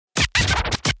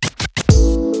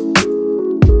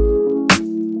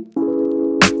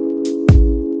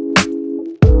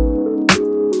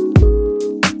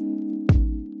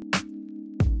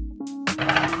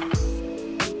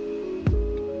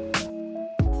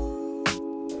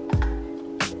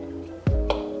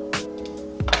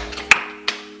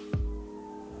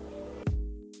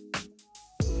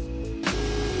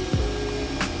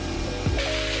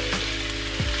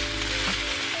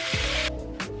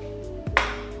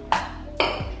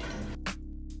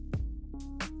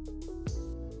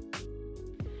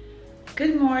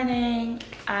Good morning.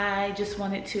 I just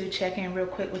wanted to check in real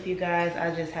quick with you guys. I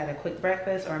just had a quick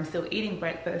breakfast, or I'm still eating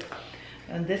breakfast.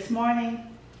 And this morning,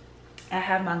 I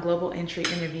have my global entry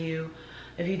interview.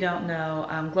 If you don't know,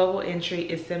 global entry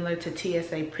is similar to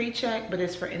TSA pre-check, but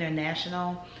it's for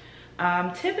international.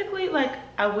 Typically, like,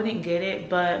 I wouldn't get it,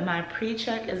 but my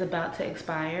pre-check is about to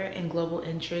expire, and global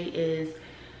entry is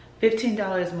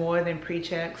 $15 more than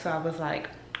pre-check. So I was like,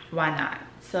 why not?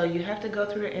 So you have to go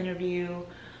through an interview.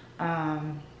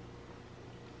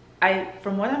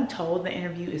 From what I'm told, the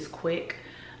interview is quick.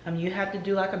 You have to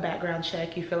do like a background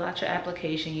check. You fill out your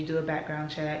application, you do a background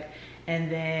check,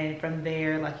 and then from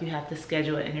there, like, you have to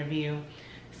schedule an interview.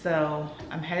 So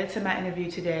I'm headed to my interview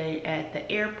today at the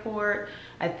airport.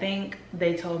 I think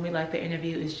they told me like the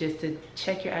interview is just to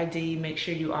check your ID, make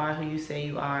sure you are who you say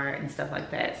you are, and stuff like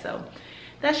that. So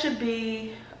that should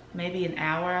be maybe an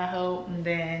hour, I hope. And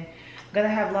then I'm gonna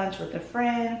have lunch with a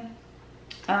friend.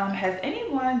 Has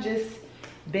anyone just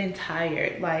been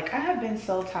tired? Like, I have been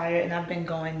so tired, and I've been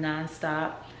going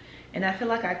non-stop, and I feel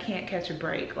like I can't catch a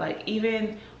break. Like,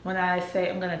 even when I say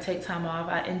I'm gonna take time off,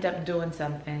 I end up doing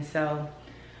something. So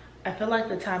I feel like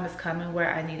the time is coming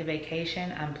where I need a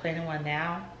vacation. I'm planning one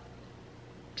now,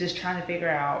 just trying to figure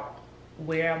out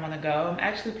where I want to go. I'm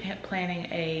actually planning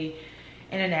a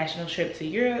international trip to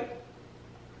Europe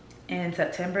in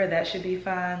September. That should be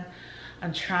fun.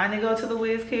 I'm trying to go to the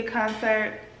WizKid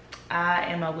concert. I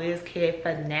am a WizKid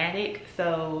fanatic,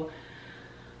 so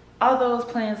all those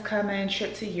plans coming,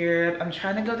 trip to Europe. I'm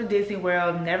trying to go to Disney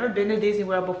World. Never been to Disney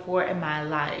World before in my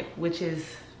life, which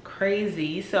is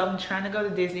crazy. So I'm trying to go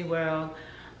to Disney World.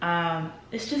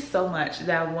 It's just so much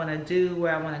that I want to do,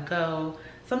 where I want to go.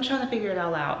 So I'm trying to figure it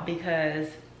all out because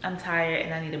I'm tired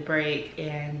and I need a break.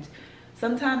 And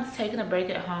sometimes taking a break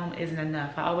at home isn't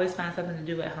enough. I always find something to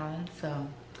do at home. So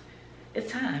it's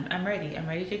time. I'm ready. I'm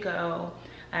ready to go.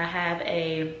 I have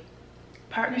a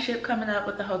partnership coming up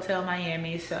with the Hotel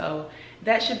Miami, so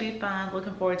that should be fun.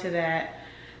 Looking forward to that.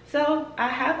 So I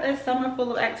have a summer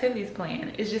full of activities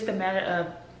planned. It's just a matter of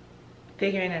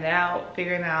figuring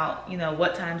out, you know,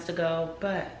 what times to go,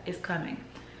 but it's coming.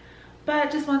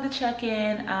 But just wanted to check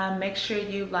in. Make sure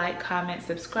you like, comment,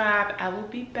 subscribe. I will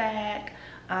be back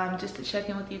just to check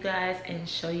in with you guys and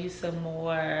show you some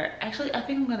more. Actually, I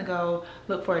think I'm gonna go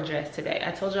look for a dress today.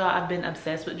 I told y'all I've been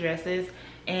obsessed with dresses,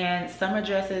 and summer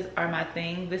dresses are my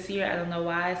thing this year. I don't know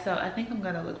why. So I think I'm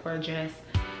gonna look for a dress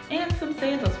and some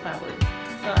sandals probably.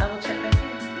 So I will check back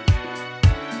in.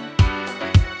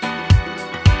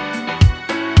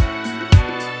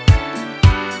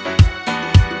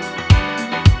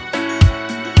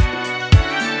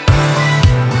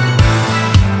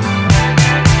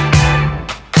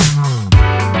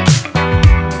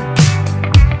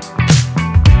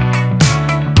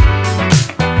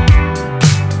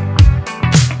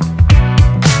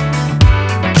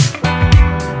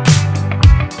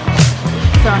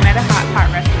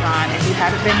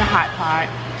 Been to HotPot.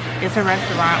 It's a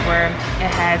restaurant where it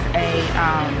has a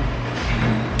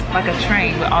like a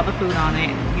tray with all the food on it.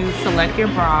 You select your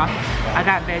broth. I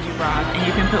got veggie broth, and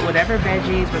you can put whatever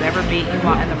veggies, whatever meat you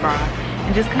want in the broth,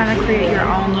 and just kind of create your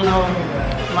own little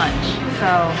lunch.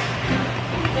 So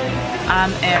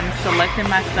I am selecting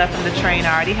my stuff from the tray, and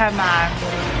I already have my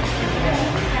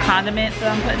condiments that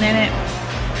I'm putting in it.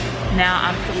 Now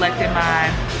I'm selecting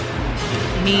my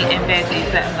meat and veggies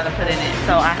that I'm gonna put in it.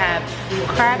 So I have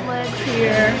crab legs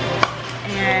here,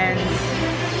 and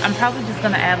I'm probably just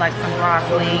gonna add like some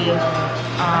broccoli,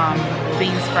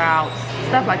 bean sprouts,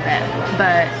 stuff like that.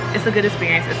 But it's a good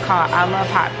experience. It's called I Love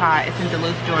HotPot. It's in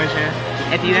Duluth, Georgia.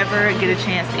 If you ever get a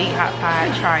chance to eat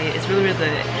HotPot, try it. It's really, really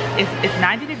good. It's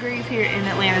 90 degrees here in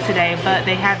Atlanta today, but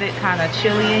they have it kind of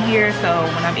chilly in here, so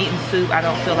when I'm eating soup, I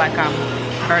don't feel like I'm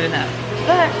burning up.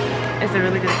 But it's a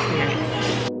really good experience.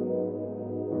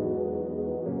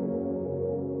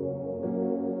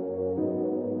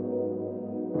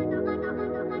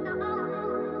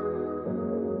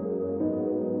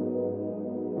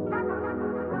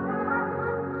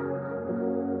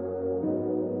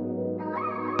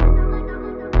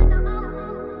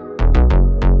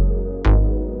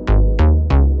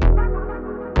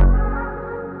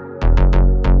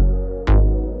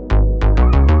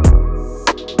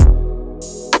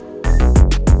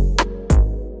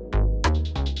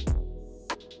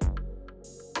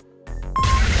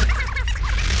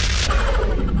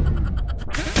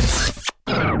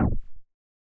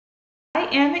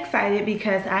 am excited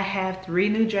because I have 3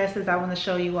 new dresses I want to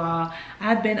show you all.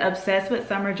 I've been obsessed with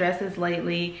summer dresses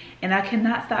lately and I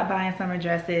cannot stop buying summer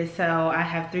dresses. So I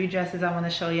have 3 dresses I want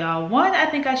to show y'all. One I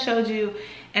think I showed you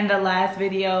in the last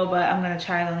video, but I'm going to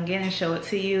try it on again and show it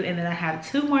to you. And then I have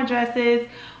 2 more dresses.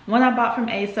 One I bought from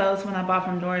ASOS, one I bought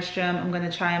from Nordstrom. I'm going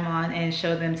to try them on and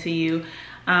show them to you.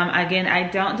 Again, I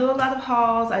don't do a lot of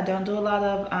hauls. I don't do a lot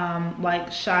of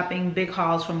like shopping big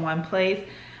hauls from one place.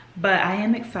 But I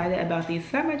am excited about these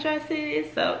summer dresses,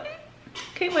 so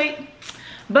can't wait.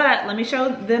 But let me show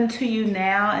them to you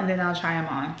now and then I'll try them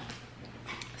on.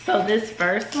 So this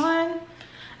first one,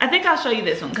 I think I'll show you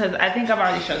this one because I think I've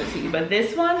already showed it to you. But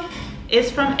this one is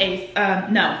from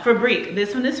Fabrique.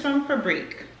 This one is from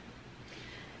Fabrique.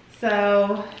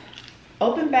 So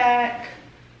open back.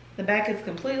 The back is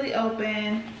completely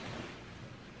open.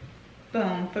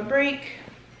 Boom, Fabrique.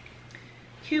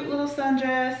 Cute little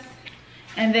sundress.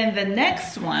 And then the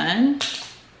next one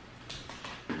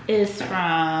is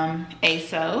from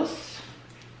ASOS.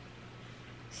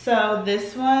 So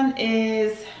this one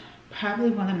is probably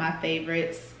one of my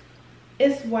favorites.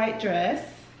 It's white dress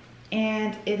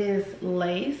and it is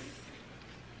lace.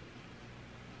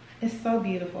 It's so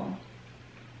beautiful.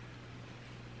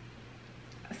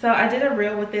 So I did a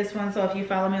reel with this one, so if you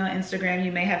follow me on Instagram,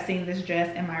 you may have seen this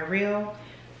dress in my reel.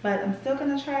 But I'm still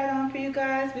gonna try it on for you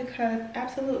guys because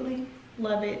absolutely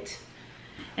love it.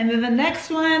 And then the next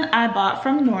one I bought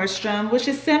from Nordstrom, which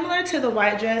is similar to the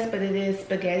white dress, but it is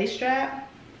spaghetti strap.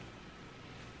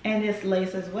 And it's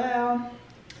lace as well.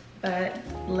 But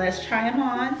let's try them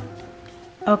on.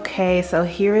 Okay, so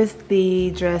here is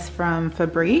the dress from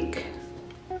Fabrique.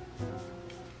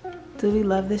 Do we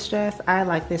love this dress? I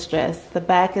like this dress. The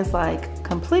back is like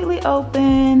completely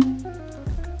open.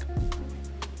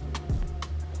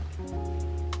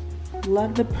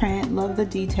 Love the print, love the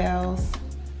details.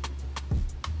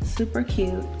 Super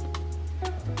cute.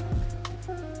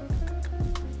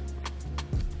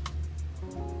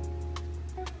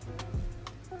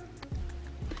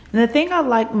 And the thing I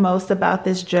like most about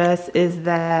this dress is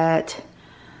that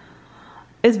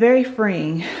it's very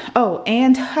freeing. Oh,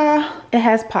 and it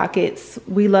has pockets.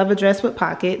 We love a dress with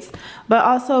pockets, but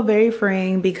also very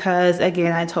freeing because,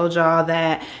 again, I told y'all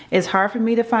that it's hard for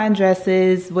me to find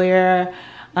dresses where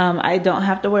I don't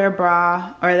have to wear a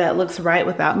bra or that looks right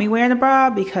without me wearing a bra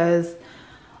because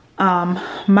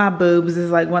my boobs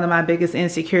is like one of my biggest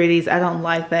insecurities. I don't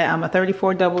like that. I'm a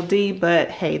 34 double D, but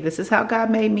hey, this is how God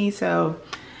made me, so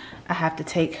I have to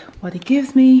take what he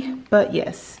gives me. But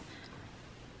yes.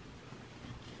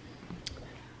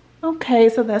 Okay,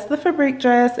 so that's the Fabrique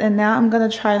dress, and now I'm gonna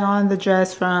try on the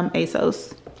dress from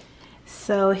ASOS.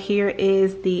 So here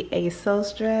is the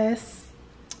ASOS dress.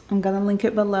 I'm gonna link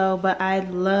it below, but I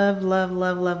love, love,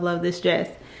 love, love, love this dress.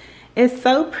 It's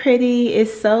so pretty.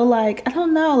 It's so like, I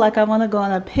don't know, like I wanna go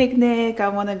on a picnic. I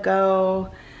wanna go,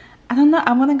 I don't know,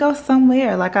 I wanna go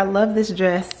somewhere. Like I love this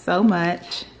dress so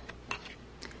much.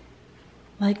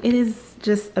 Like it is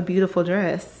just a beautiful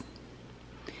dress.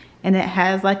 And it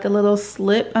has like a little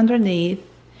slip underneath.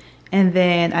 And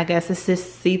then I guess it's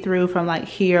just see-through from like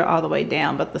here all the way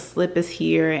down. But the slip is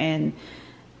here and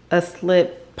a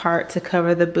slip part to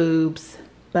cover the boobs.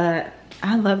 But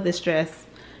I love this dress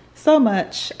so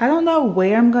much. I don't know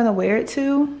where I'm gonna wear it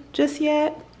to just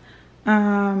yet. But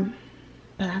I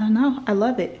don't know, I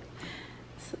love it.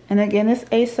 And again, it's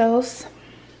ASOS.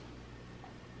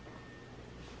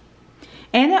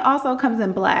 And it also comes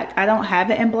in black. I don't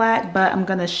have it in black, but I'm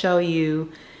gonna show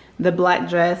you the black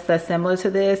dress that's similar to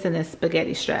this, and it's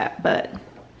spaghetti strap. But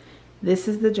this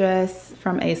is the dress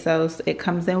from ASOS. It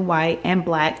comes in white and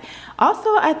black. Also,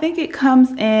 I think it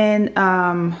comes in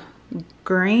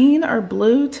green or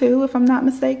blue too, if I'm not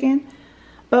mistaken.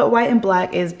 But white and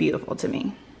black is beautiful to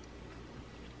me.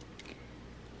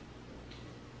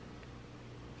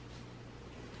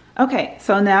 Okay,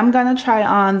 so now I'm gonna try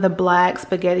on the black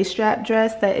spaghetti strap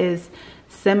dress that is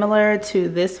similar to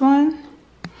this one.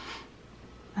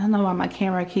 I don't know why my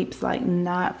camera keeps like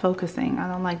not focusing. I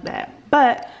don't like that.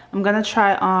 But I'm gonna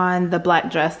try on the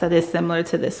black dress that is similar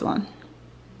to this one.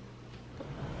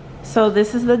 So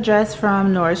this is the dress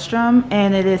from Nordstrom,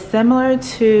 and it is similar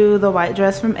to the white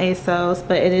dress from ASOS,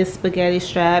 but it is spaghetti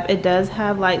strap. It does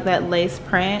have like that lace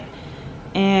print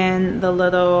and the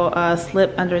little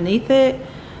slip underneath it.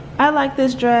 I like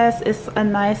this dress. It's a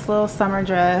nice little summer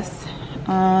dress.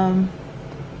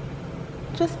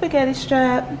 Just spaghetti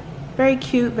strap. Very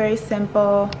cute, very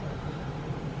simple.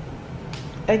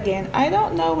 Again, I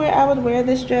don't know where I would wear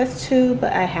this dress to,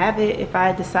 but I have it if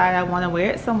I decide I want to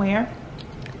wear it somewhere.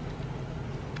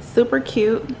 Super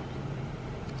cute.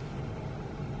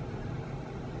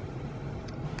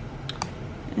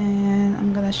 And I'm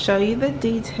I'm gonna show you the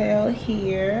detail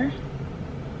here.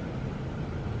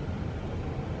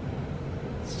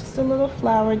 It's just a little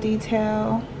flower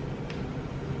detail.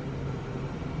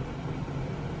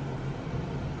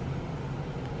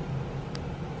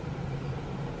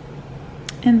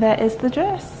 And that is the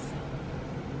dress.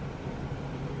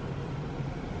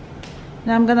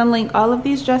 Now I'm gonna link all of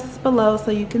these dresses below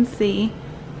so you can see.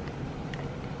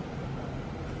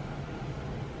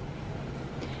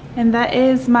 And that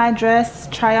is my dress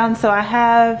try on. So I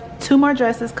have 2 more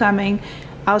dresses coming.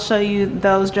 I'll show you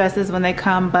those dresses when they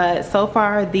come, but so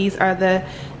far these are the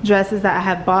dresses that I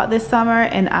have bought this summer,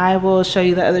 and I will show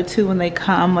you the other 2 when they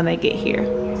come, when they get here.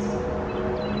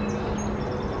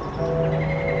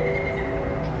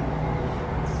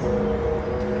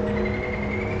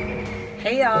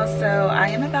 Hey y'all, so I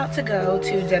am about to go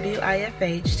to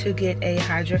WIFH to get a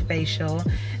Hydra-facial.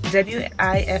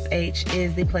 WIFH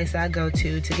is the place that I go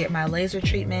to get my laser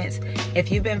treatments. If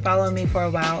you've been following me for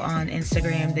a while on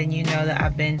Instagram, then you know that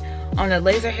I've been on a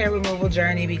laser hair removal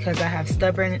journey because I have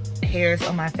stubborn hairs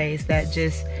on my face that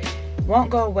just won't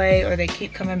go away, or they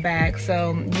keep coming back.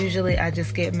 So usually I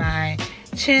just get my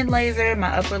chin laser,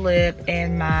 my upper lip,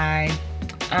 and my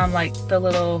like the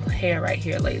little hair right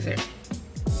here laser.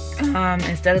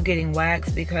 Instead of getting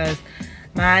wax, because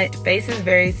my face is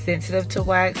very sensitive to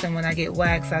wax, and when I get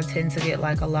wax I tend to get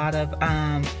like a lot of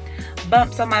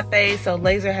bumps on my face. So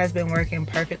laser has been working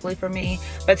perfectly for me,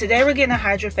 but today we're getting a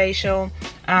Hydra-facial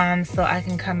so I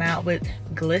can come out with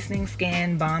glistening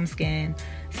skin, bomb skin.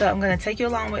 So I'm going to take you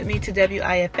along with me to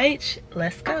WIFH.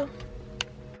 Let's go.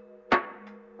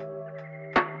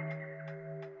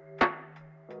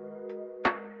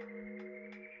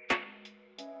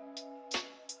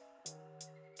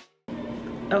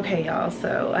 Okay y'all,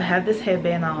 so I have this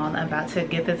headband on. I'm about to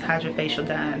get this Hydra-facial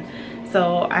done.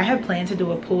 So I had planned to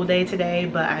do a pool day today,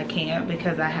 but I can't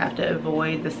because I have to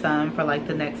avoid the sun for like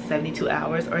the next 72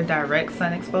 hours, or direct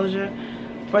sun exposure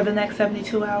for the next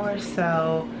 72 hours.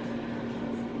 So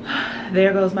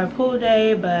there goes my pool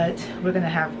day, but we're gonna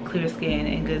have clear skin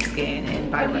and good skin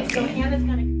and vibrant skin. So Hannah's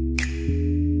gonna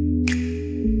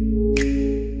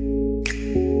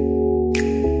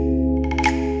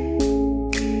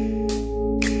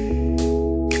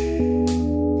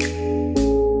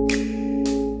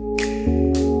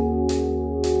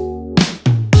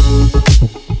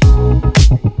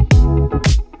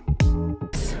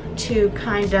to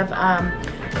kind of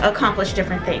accomplish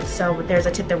different things. So there's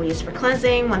a tip that we use for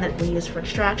cleansing, one that we use for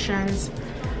extractions,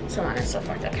 so on and so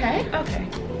forth. Okay? Okay.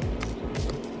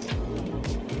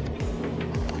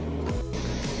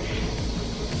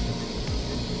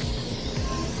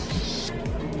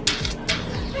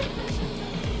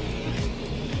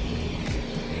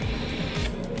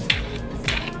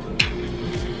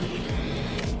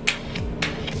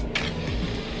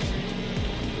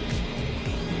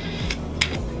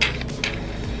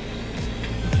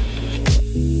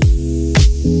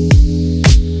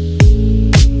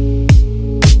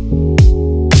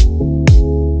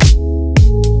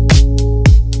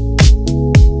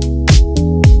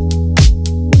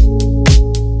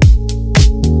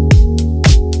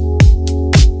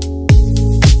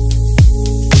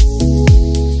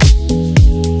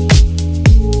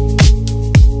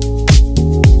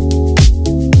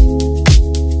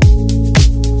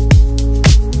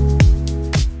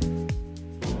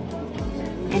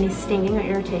 Any stinging or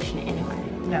irritation anywhere?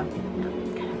 No. No.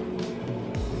 Okay.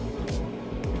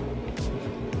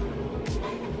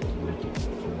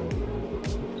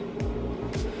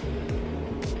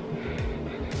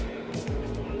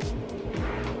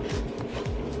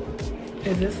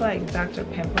 Is this like Dr.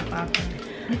 Pimple Popper?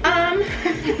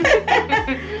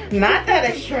 Not that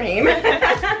extreme.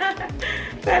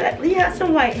 But you have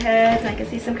some whiteheads, and I can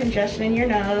see some congestion in your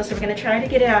nose, so we're going to try to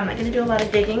get it out. I'm not going to do a lot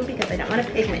of digging because I don't want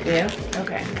to pigment you.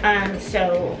 Okay.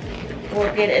 So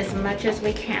we'll get as much as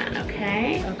we can,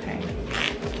 okay? Okay.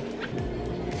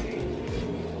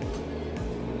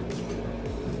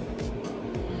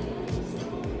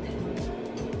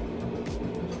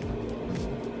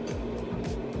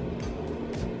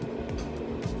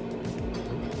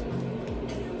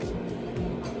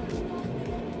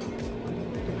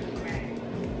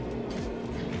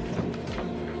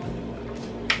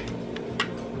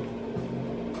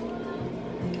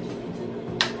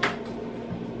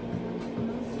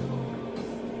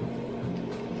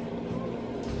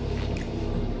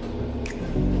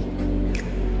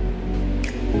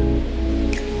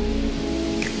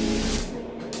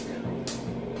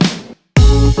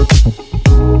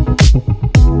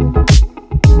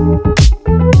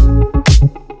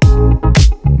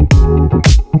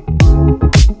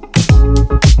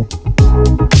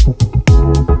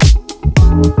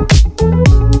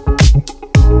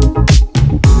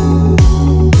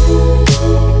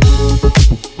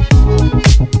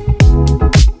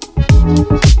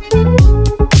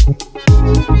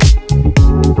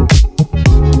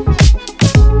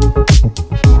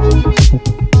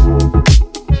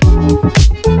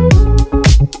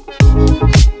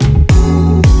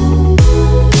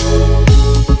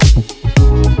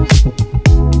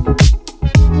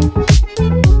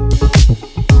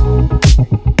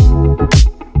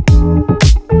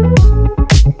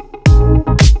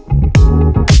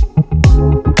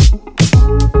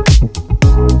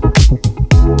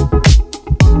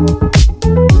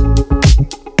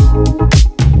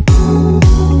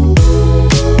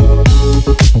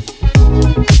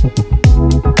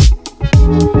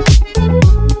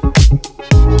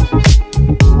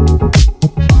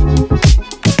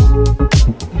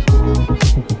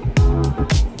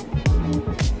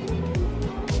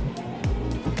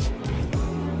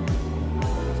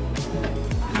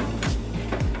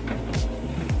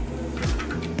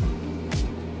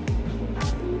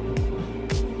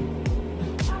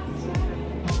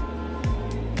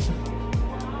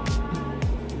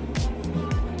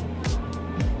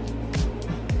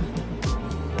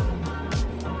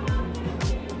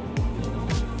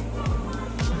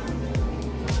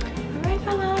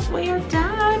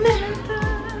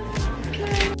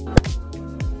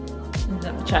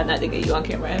 I'm trying not to get you on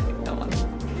camera. Don't want to.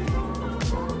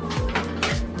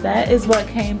 That is what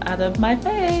came out of my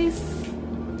face. So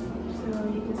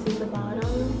you can see the bottom.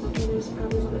 Okay, there's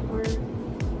probably a little bit more.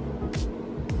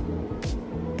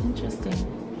 Interesting. Is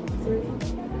there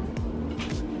anything there?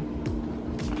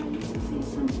 I can see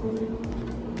some blue.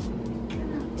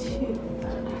 Not too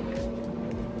bad.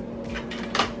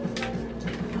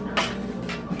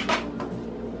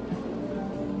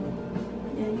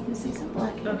 Yeah, you can see some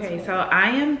black. Okay, so I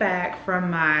am back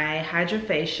from my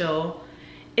Hydra-facial.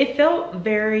 It felt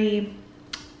good.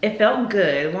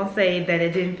 I won't say that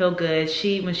it didn't feel good.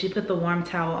 When she put the warm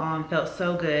towel on, felt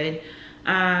so good.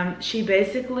 She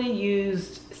basically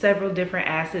used several different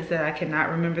acids that I cannot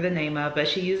remember the name of, but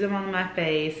she used them on my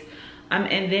face.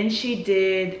 And then she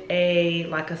did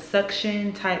like a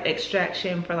suction type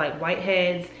extraction for like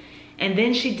whiteheads. And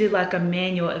then she did like a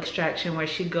manual extraction where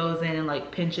she goes in and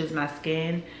like pinches my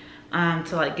skin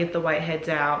to like get the whiteheads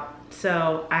out.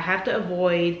 So I have to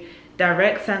avoid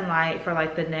direct sunlight for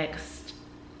like the next,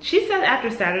 she said after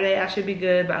Saturday I should be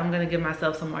good, but I'm gonna give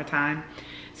myself some more time.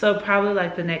 So probably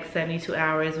like the next 72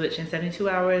 hours, which in 72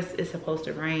 hours it's supposed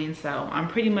to rain. So I'm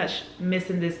pretty much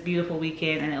missing this beautiful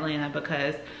weekend in Atlanta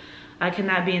because I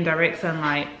cannot be in direct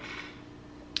sunlight.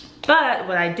 But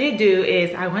what I did do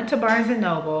is I went to Barnes &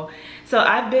 Noble. So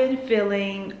I've been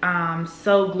feeling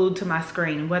so glued to my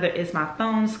screen, whether it's my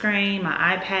phone screen,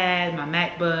 my iPad, my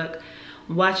MacBook,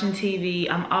 watching TV,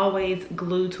 I'm always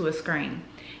glued to a screen.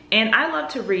 And I love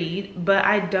to read, but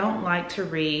I don't like to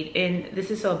read, and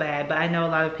this is so bad, but I know a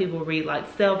lot of people read like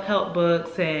self-help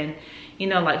books and, you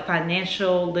know, like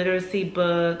financial literacy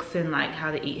books and like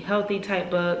how to eat healthy type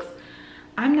books.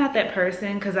 I'm not that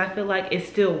person because I feel like it's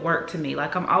still work to me.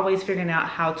 Like I'm always figuring out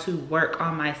how to work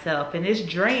on myself, and it's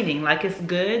draining. Like it's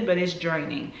good, but it's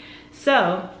draining.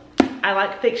 So I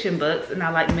like fiction books and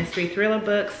I like mystery thriller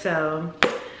books. So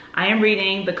I am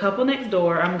reading The Couple Next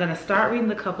Door. I'm gonna start reading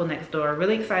The Couple Next Door.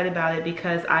 Really excited about it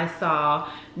because I saw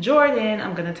Jordan,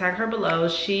 I'm gonna tag her below.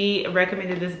 She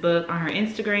recommended this book on her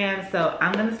Instagram. So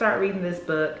I'm gonna start reading this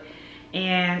book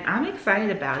and I'm excited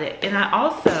about it. And I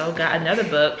also got another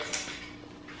book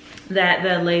that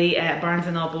the lady at Barnes &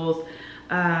 Noble's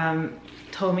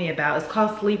told me about. It's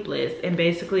called Sleepless, and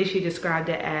basically she described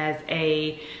it as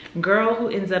a girl who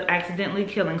ends up accidentally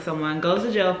killing someone, goes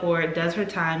to jail for it, does her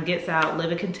time, gets out,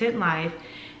 live a content life,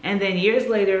 and then years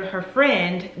later her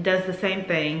friend does the same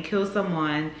thing, kills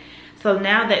someone. So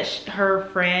now that her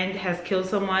friend has killed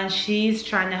someone, she's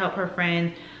trying to help her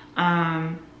friend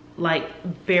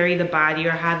like bury the body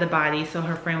or hide the body so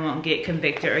her friend won't get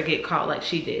convicted or get caught like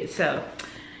she did. So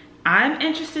I'm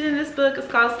interested in this book. It's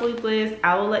called Sleepless.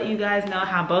 I will let you guys know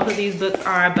how both of these books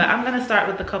are, but I'm gonna start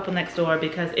with The Couple Next Door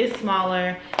because it's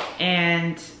smaller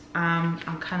and I'm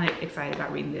kind of excited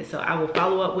about reading this. So I will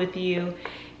follow up with you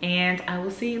and I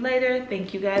will see you later.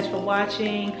 Thank you guys for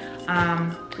watching.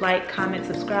 Like, comment,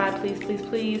 subscribe, please, please,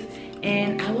 please.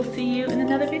 And I will see you in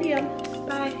another video.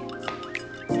 Bye.